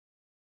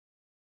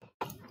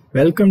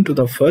Welcome to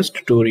the first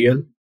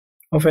tutorial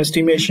of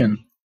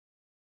estimation.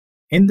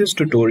 In this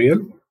tutorial,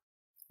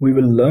 we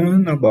will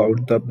learn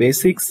about the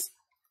basics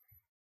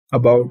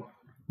about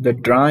the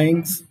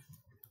drawings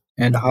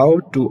and how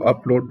to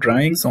upload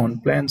drawings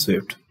on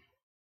PlanSwift.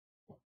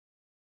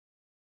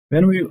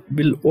 When we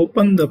will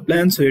open the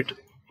PlanSwift,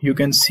 you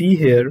can see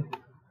here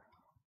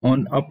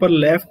on upper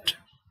left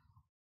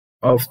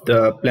of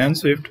the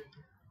PlanSwift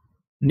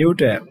new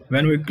tab.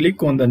 When we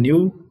click on the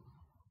new,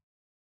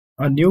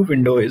 a new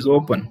window is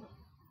open.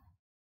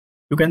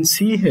 You can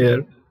see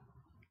here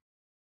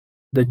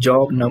the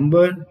job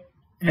number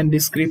and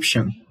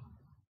description.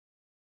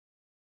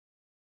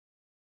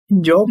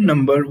 In job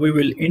number, we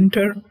will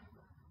enter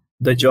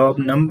the job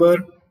number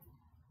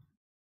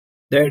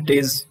that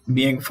is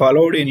being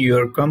followed in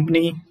your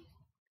company,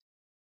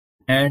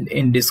 and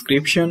in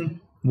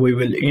description we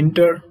will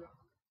enter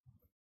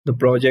the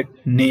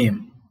project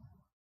name.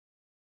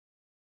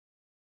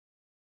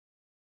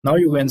 Now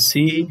you can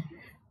see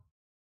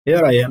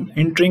here I am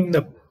entering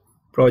the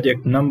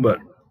project number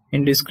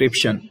in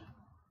description,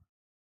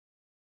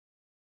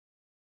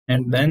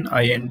 and then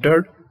I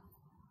entered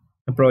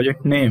the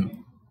project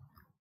name.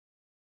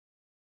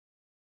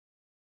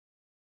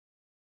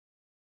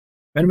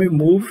 When we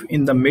move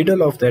in the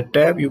middle of that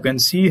tab, you can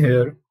see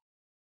here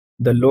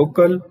the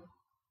local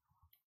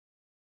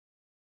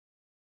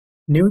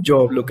new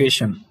job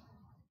location.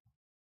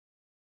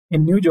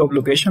 In new job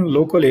location,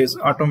 local is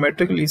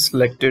automatically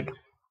selected.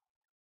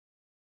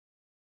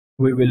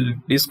 We will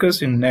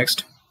discuss in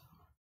next.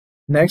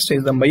 Next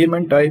is the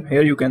measurement type.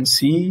 Here you can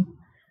see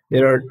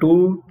there are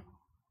two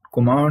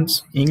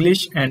commands,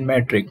 English and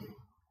metric.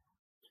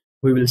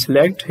 We will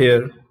select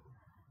here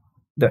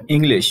the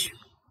English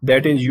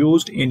that is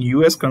used in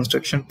US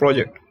construction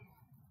project.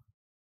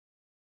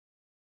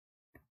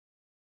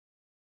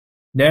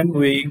 Then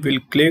we will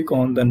click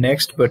on the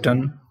next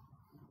button.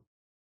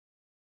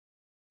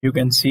 You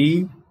can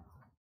see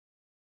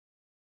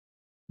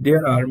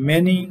there are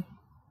many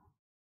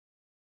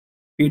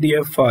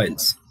PDF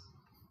files.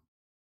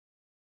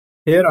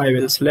 Here I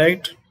will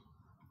select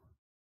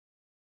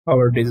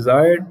our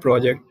desired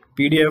project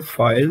PDF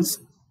files.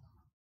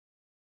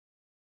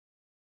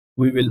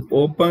 We will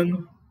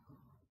open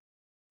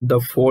the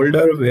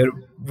folder where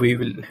we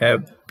will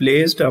have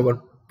placed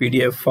our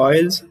PDF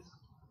files,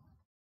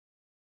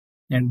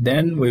 and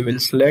then we will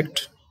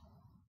select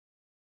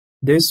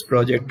this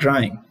project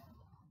drawing.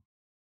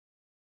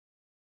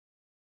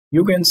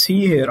 You can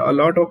see here a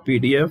lot of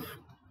PDF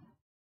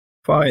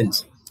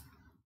files.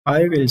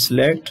 I will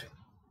select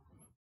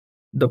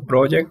the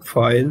project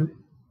file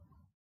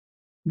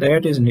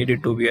that is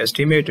needed to be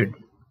estimated.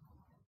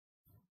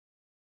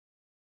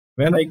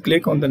 When I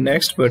click on the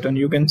next button,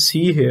 you can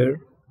see here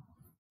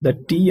the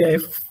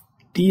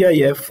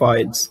TIF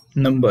files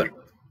number.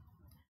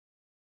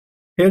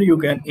 Here you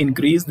can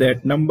increase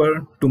that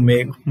number to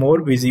make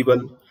more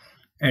visible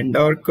and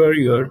darker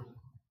your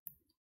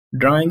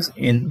drawings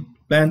in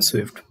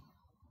PlanSwift.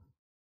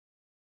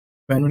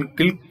 When we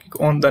click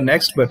on the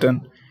next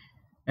button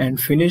and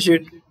finish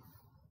it,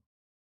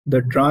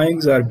 the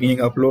drawings are being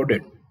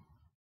uploaded.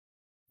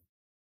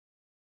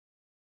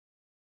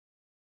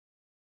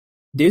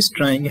 This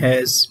drawing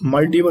has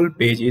multiple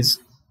pages,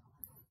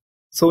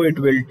 so it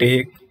will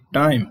take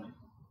time.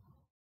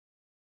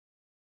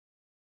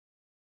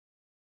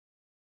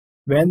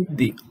 When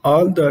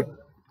all the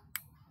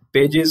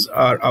pages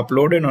are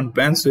uploaded on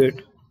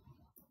PlanSwift,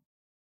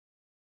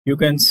 you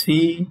can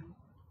see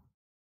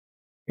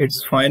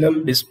its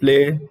final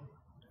display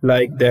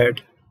like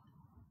that.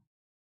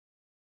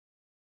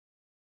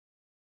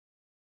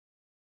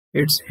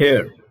 It's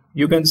here.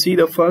 You can see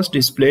the first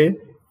display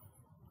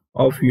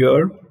of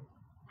your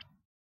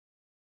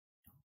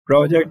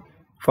project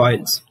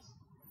files.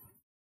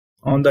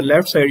 On the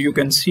left side, you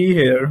can see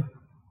here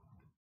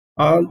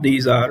all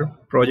these are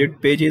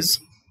project pages,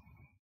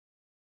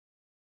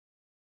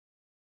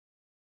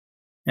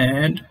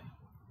 and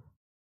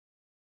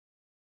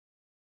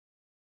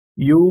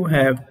you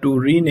have to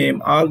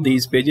rename all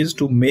these pages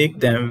to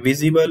make them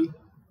visible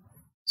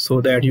so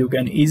that you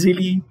can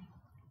easily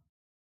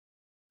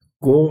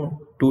go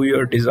to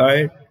your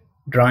desired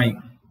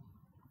drawing.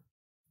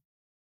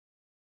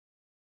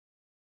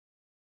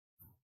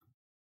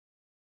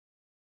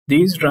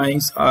 These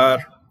drawings are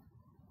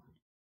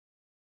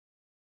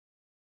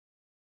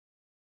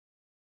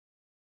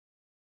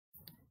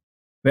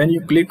when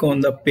you click on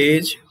the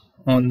page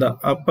on the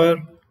upper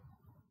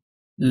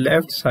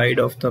left side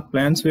of the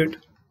PlanSwift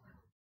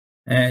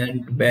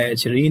and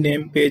batch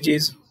rename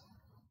pages,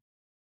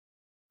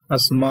 a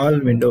small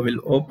window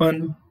will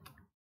open.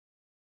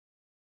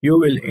 You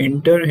will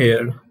enter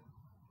here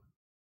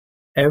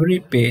every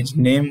page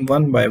name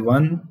one by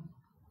one.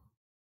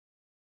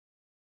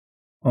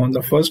 On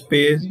the first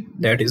page,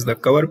 that is the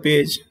cover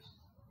page.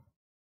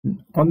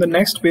 On the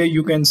next page,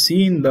 you can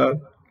see in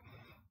the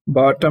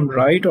bottom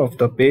right of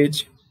the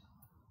page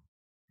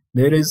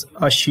there is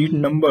a sheet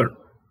number.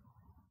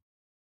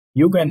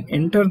 You can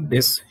enter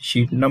this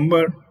sheet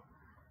number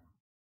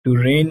to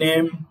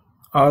rename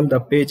all the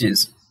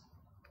pages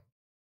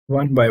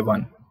one by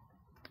one.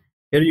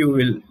 Here you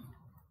will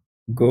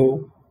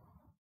go.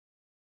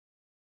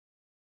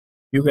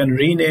 You can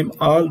rename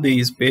all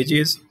these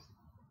pages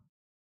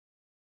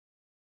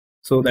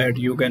so that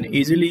you can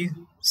easily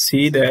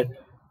see that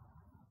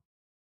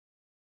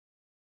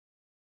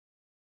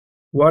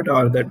what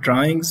are the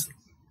drawings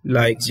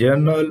like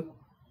journal,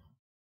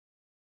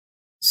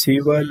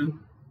 civil,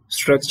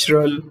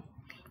 structural,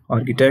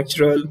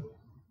 architectural.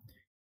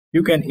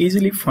 You can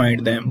easily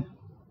find them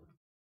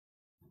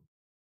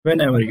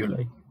whenever you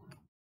like.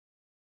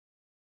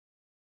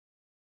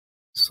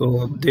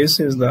 So this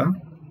is the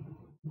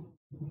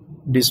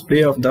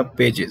display of the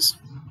pages.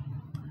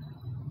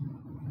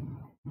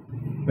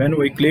 When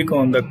we click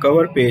on the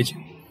cover page,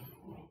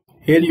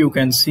 here you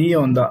can see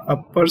on the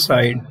upper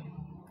side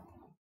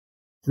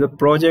the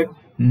project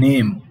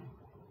name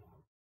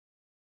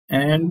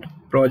and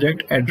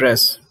project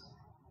address.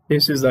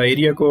 This is the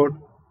area code.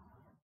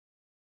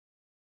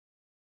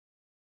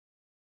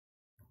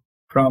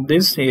 From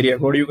this area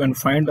code you can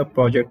find the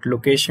project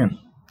location.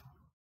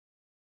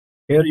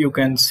 Here you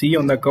can see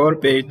on the cover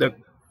page the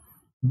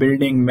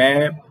building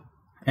map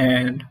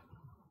and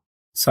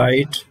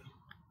site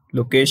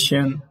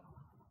location.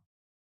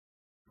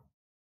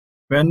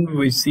 When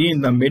we see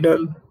in the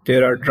middle,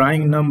 there are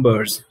drawing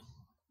numbers.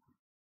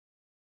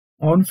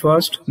 On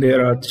first,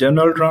 there are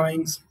general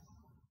drawings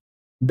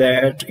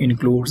that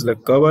includes the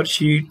cover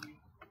sheet,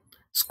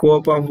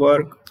 scope of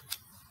work,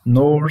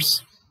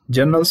 notes,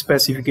 general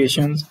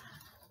specifications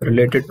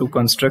related to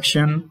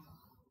construction,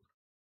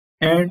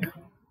 and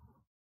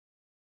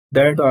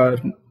that are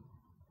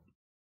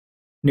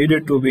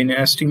needed to be in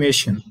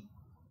estimation.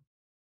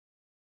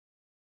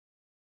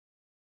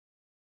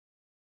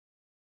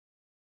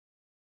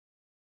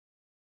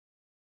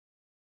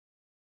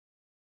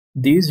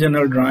 These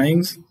general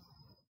drawings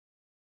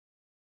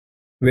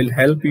will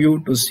help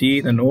you to see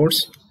the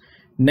notes.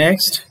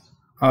 Next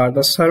are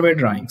the survey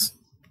drawings.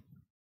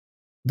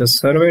 The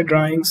survey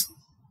drawings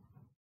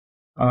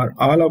are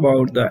all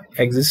about the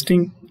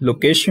existing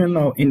location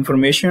or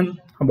information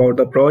about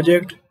the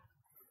project.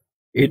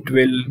 It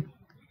will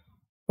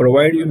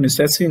provide you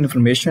necessary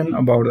information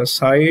about the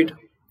site,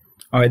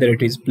 either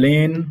it is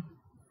plain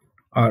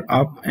or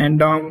up and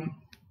down,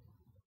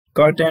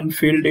 cut and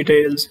fill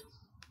details,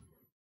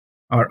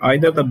 or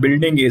either the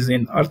building is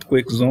in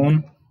earthquake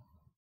zone,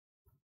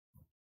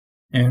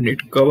 and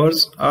it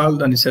covers all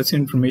the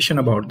necessary information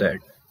about that.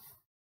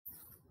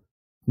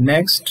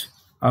 Next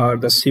are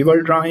the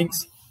civil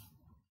drawings.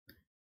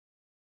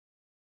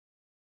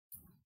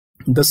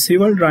 The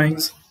civil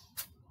drawings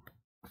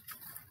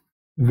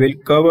will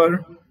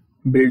cover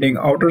building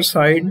outer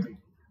side,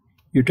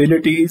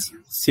 utilities,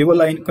 civil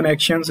line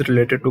connections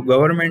related to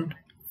government,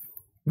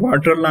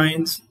 water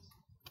lines,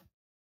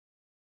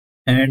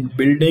 and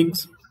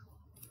buildings,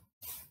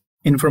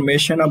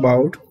 information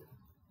about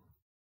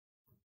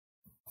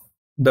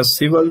the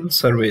civil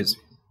surveys.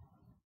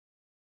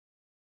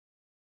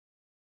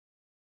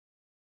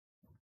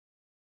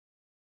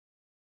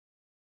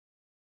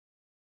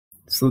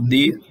 So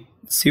the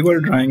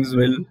civil drawings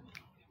will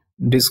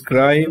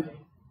describe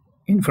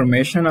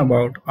information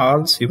about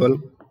all civil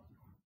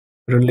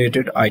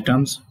related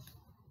items.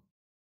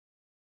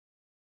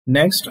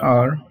 Next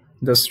are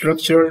the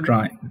structural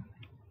drawings.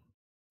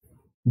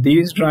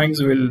 These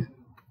drawings will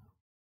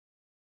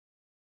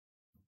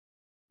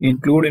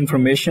include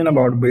information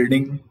about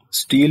building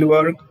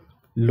steelwork,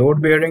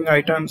 load-bearing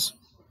items,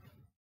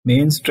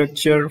 main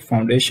structure,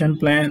 foundation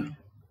plan,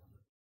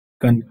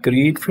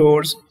 concrete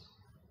floors,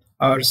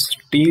 or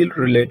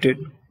steel-related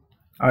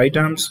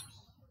items,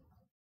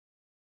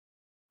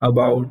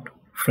 about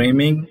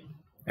framing,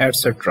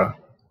 etc.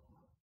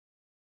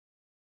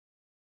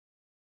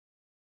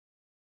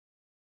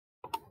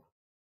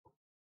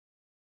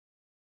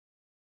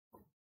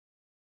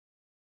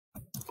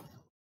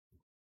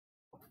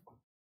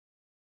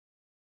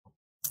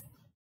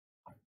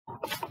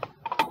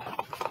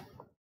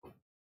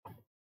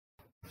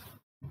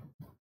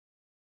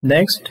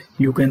 Next,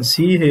 you can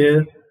see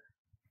here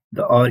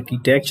the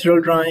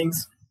architectural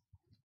drawings.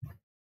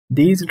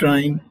 These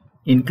drawings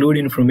include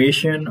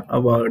information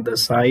about the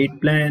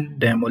site plan,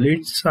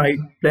 demolished site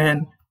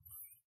plan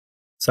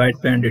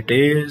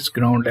details,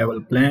 ground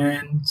level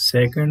plan,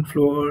 second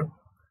floor,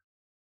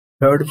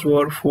 third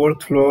floor,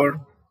 fourth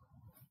floor.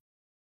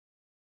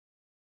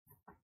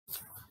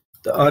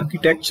 The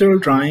architectural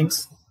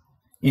drawings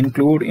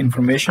include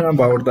information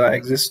about the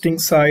existing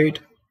site,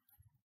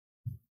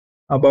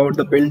 about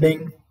the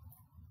building,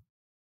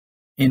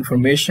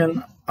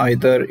 information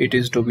either it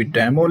is to be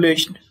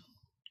demolished,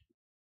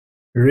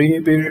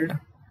 rebuild,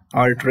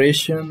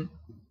 alteration,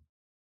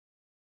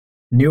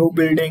 new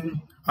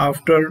building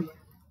after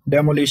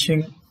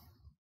demolition,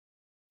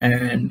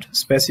 and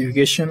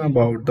specification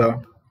about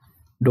the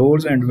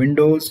doors and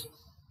windows,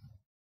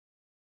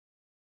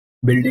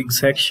 building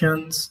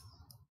sections,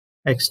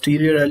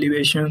 exterior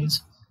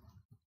elevations,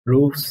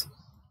 roofs,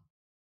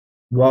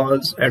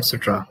 walls,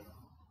 etc.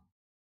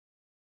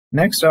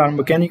 Next are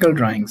mechanical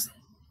drawings.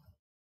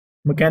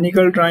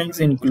 Mechanical drawings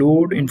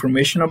include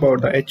information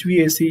about the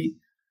HVAC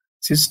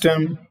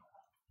system,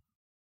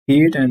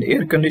 heat and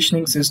air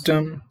conditioning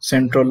system,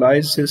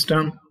 centralized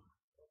system,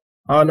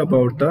 all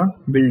about the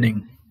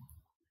building.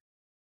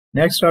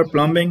 Next are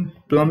plumbing.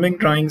 Plumbing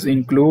drawings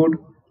include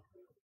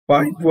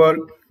pipe work,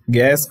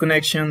 gas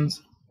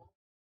connections,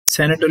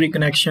 sanitary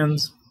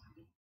connections,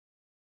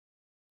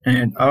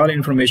 and all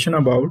information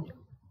about.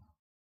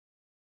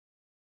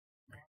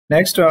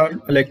 Next are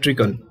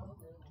electrical.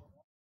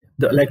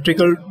 The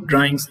electrical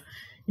drawings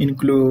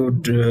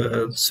include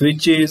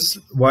switches,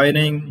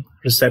 wiring,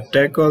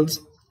 receptacles,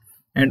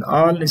 and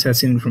all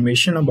necessary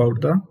information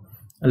about the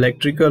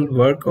electrical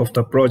work of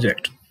the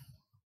project.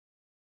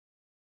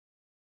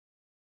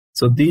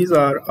 So these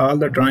are all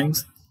the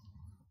drawings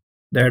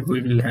that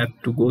we will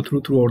have to go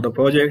through throughout the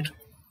project.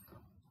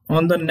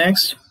 On the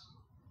next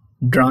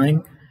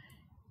drawing,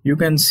 you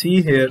can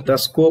see here the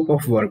scope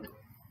of work.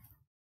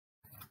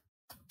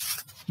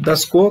 The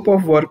scope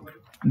of work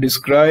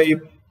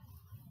describes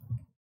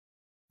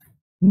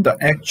the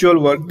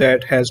actual work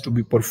that has to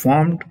be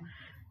performed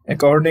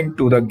according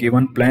to the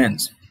given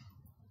plans.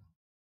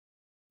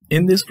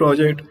 In this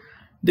project,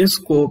 this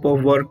scope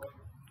of work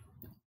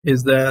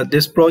is that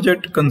this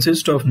project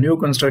consists of new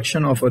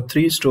construction of a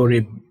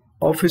 3-story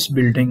office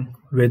building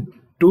with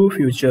 2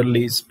 future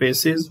lease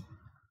spaces.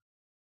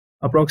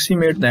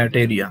 Approximate that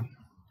area.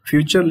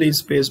 Future lease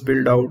space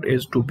build out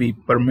is to be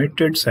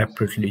permitted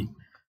separately.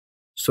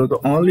 So the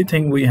only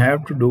thing we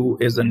have to do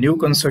is the new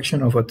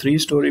construction of a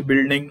 3-story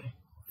building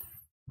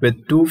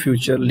with 2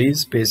 future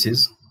lease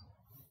spaces.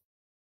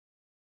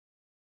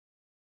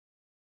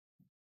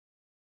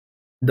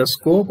 The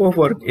scope of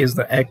work is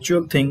the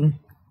actual thing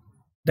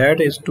that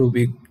is to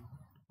be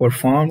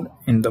performed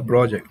in the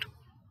project.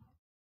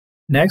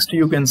 Next,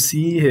 you can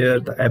see here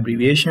the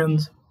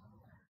abbreviations.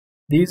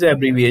 These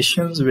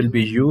abbreviations will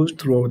be used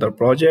throughout the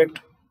project.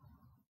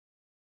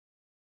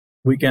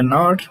 We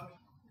cannot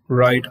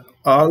write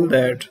all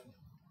that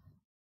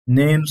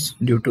names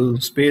due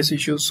to space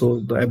issues, so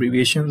the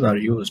abbreviations are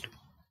used.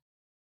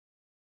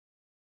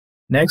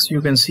 Next,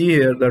 you can see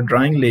here the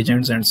drawing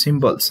legends and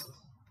symbols.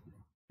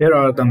 Here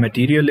are the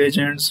material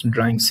legends,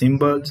 drawing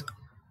symbols.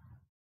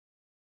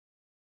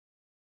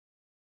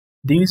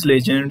 These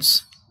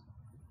legends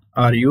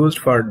are used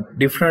for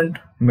different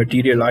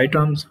material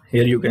items.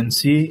 Here you can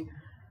see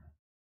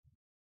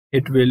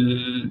it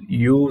will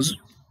use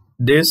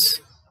this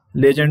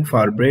legend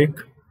for brick,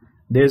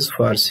 this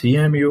for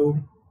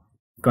CMU,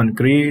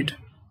 concrete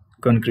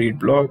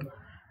block,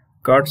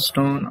 cut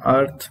stone,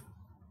 earth,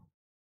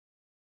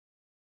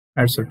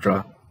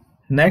 etc.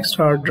 Next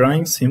are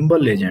drawing symbol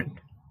legend.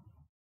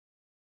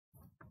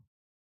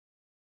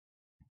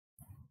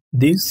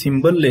 These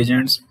symbol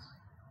legends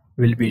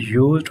will be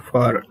used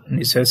for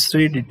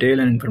necessary detail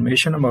and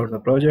information about the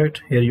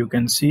project. Here you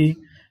can see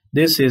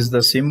this is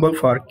the symbol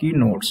for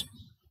keynotes.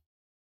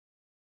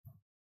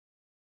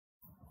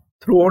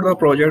 Throughout the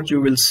project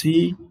you will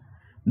see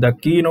the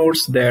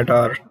keynotes that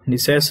are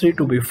necessary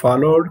to be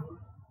followed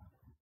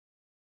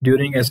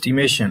during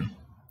estimation.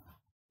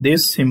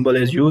 This symbol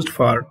is used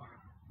for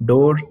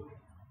door,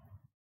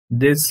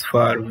 this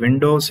for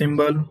window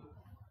symbol.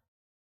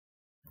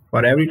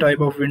 For every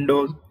type of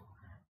windows,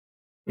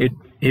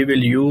 he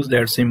will use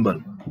that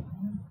symbol.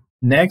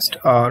 Next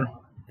are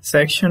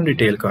section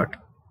detail cut.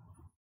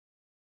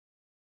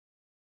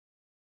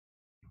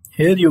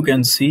 Here you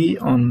can see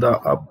on the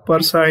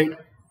upper side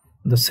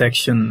the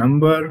section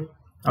number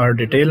or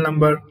detail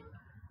number.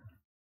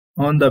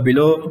 On the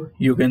below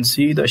you can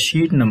see the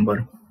sheet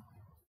number.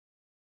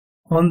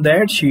 On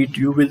that sheet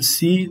you will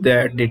see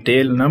that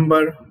detail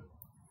number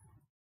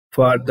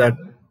for the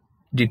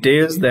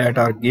details that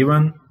are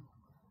given.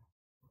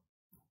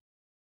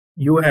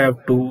 You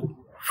have to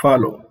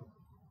follow.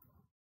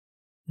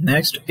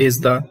 Next is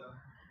the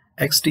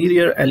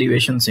exterior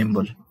elevation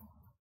symbol.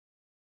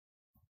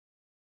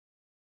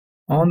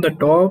 On the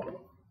top,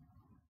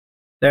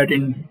 that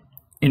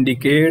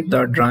indicate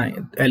the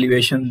drawing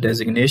elevation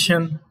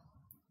designation,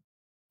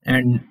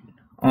 and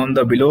on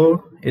the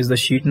below is the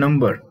sheet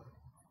number.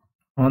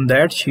 On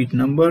that sheet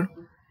number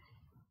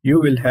you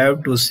will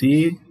have to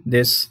see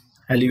this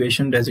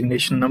elevation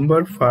designation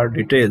number for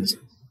details.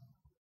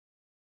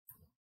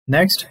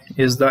 Next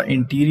is the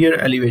interior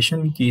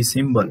elevation key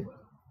symbol.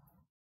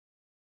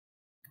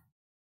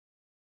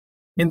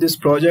 In this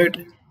project,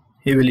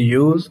 he will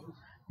use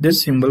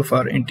this symbol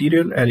for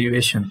interior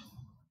elevation.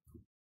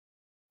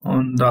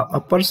 On the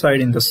upper side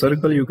in the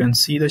circle, you can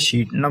see the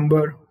sheet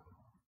number,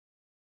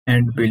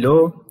 and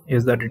below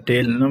is the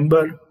detail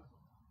number.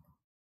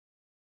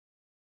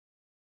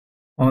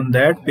 On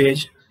that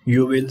page,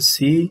 you will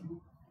see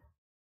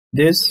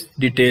this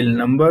detail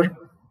number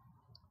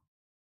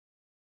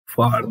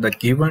for the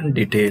given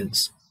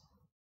details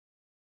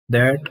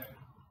that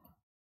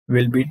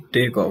will be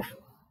take off.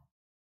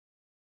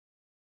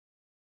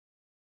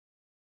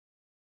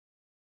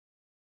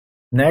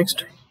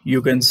 Next,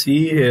 you can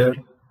see here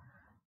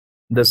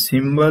the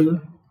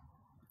symbol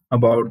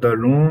about the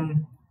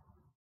room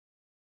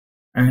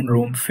and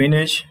room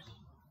finish.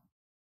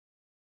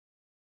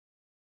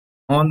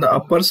 On the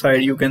upper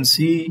side, you can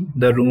see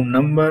the room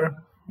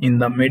number. In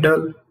the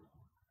middle,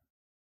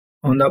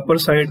 On the upper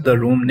side the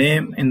room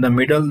name, in the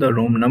middle the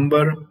room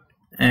number,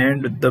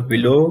 and the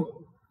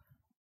below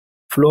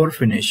floor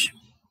finish.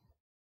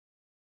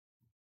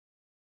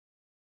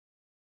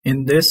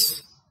 In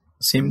this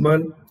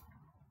symbol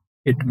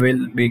it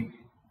will be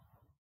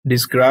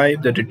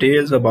describe the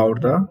details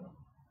about the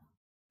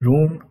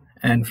room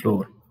and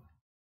floor.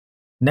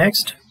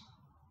 Next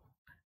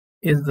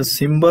is the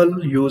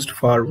symbol used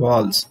for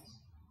walls.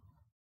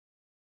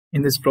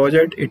 In this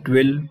project it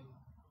will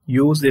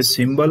use this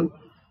symbol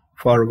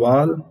for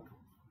wall.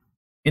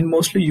 In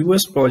mostly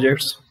US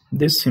projects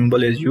this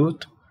symbol is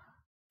used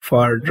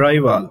for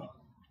drywall.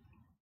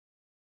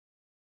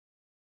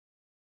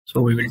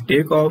 So we will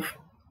take off.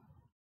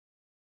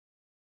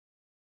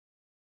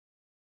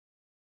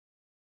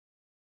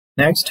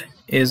 Next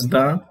is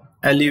the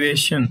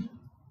elevation.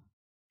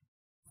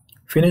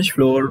 Finish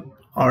floor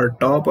or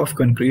top of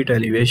concrete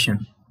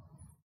elevation.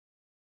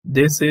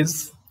 This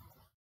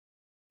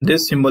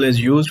symbol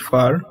is used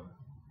for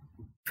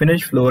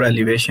finish floor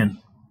elevation.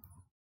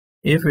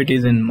 If it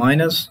is in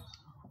minus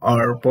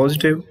or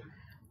positive,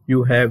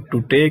 you have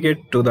to take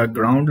it to the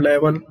ground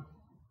level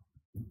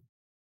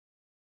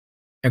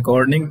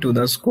according to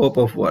the scope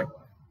of work.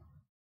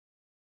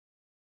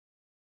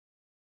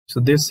 So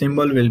this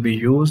symbol will be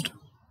used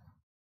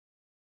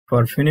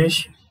for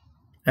finish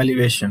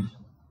elevation.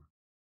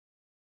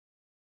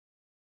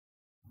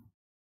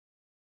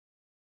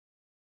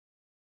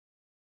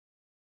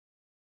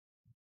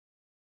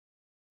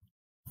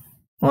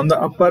 On the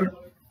upper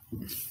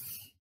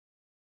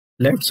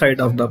left side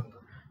of the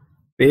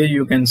page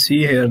you can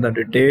see here the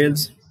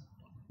details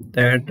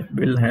that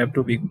will have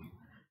to be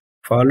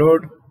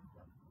followed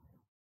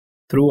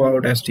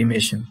throughout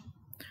estimation.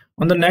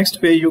 On the next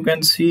page you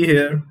can see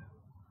here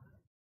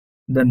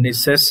the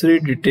necessary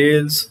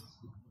details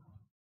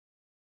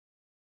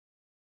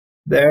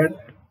that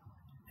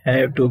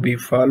have to be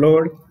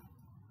followed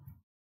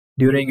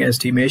during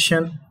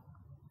estimation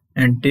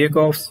and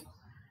takeoffs.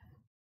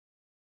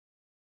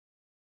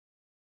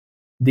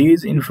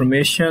 These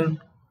information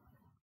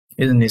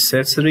is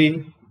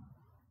necessary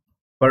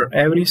for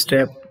every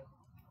step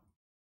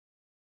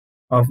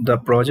of the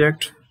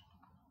project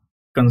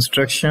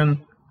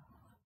construction.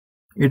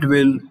 It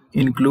will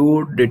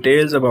include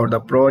details about the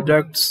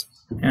projects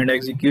and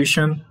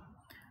execution.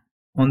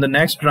 On the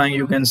next drawing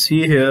you can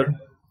see here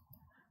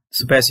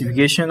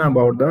specification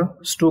about the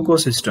stucco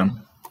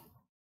system.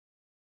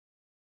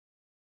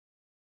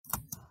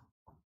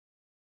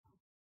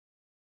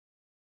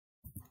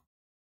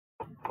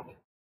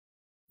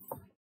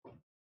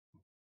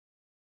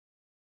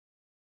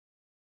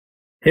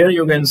 Here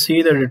you can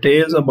see the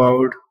details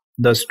about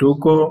the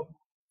stucco,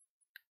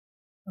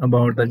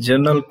 about the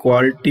general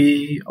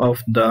quality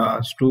of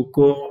the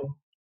stucco,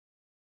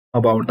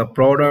 about the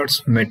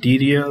product's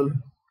material,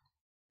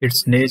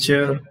 its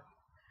nature,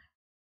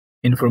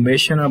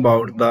 information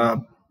about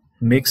the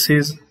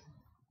mixes,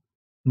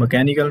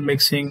 mechanical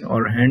mixing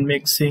or hand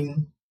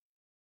mixing.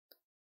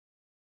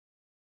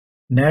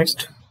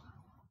 Next,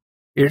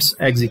 its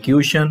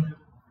execution,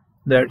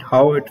 that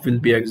how it will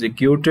be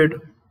executed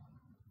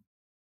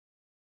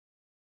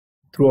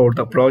throughout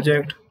the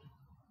project.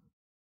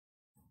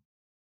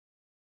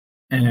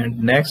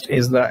 And next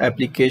is the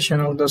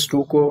application of the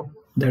stucco,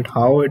 that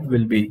how it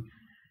will be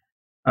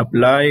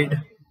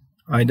applied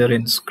either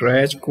in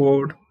scratch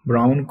coat,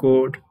 brown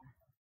coat,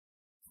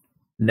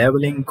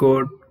 leveling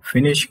coat,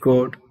 finish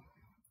coat.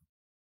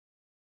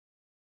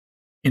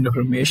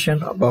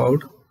 Information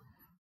about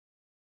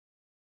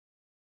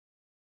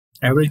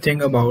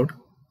everything about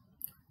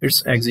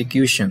its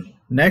execution.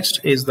 Next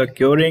is the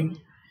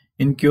curing.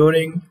 In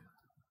curing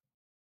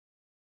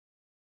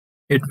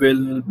it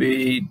will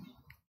be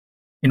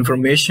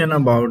information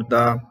about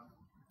the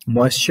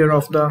moisture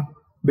of the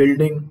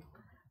building,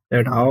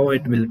 that how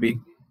it will be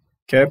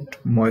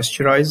kept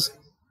moisturized.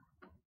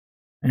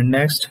 And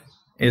next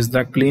is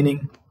the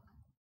cleaning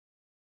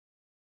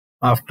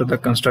after the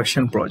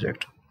construction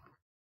project.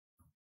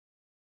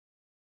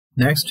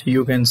 Next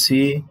you can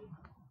see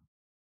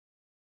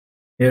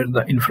here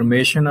the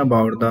information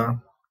about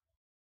the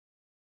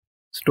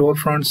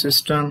storefront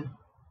system,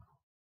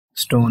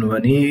 stone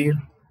veneer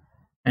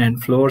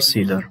and floor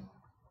sealer.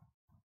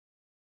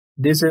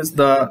 This is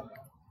the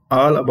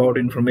all about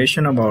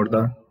information about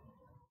the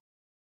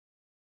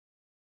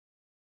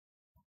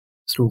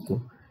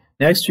stucco.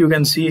 Next you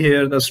can see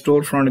here the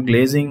storefront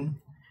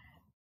glazing.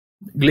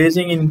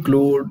 Glazing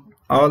include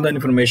all the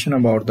information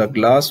about the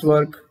glass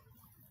work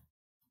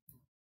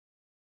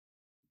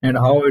and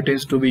how it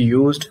is to be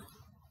used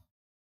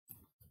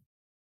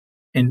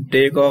in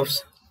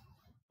takeoffs,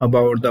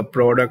 about the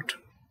product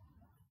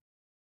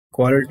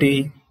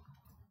quality,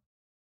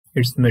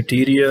 its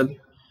material,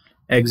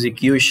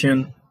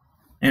 execution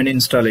and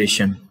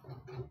installation.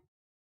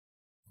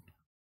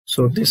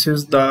 So these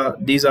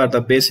are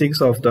the basics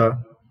of the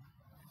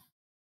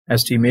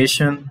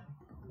estimation,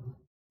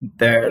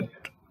 that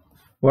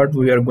what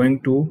we are going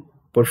to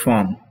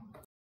perform.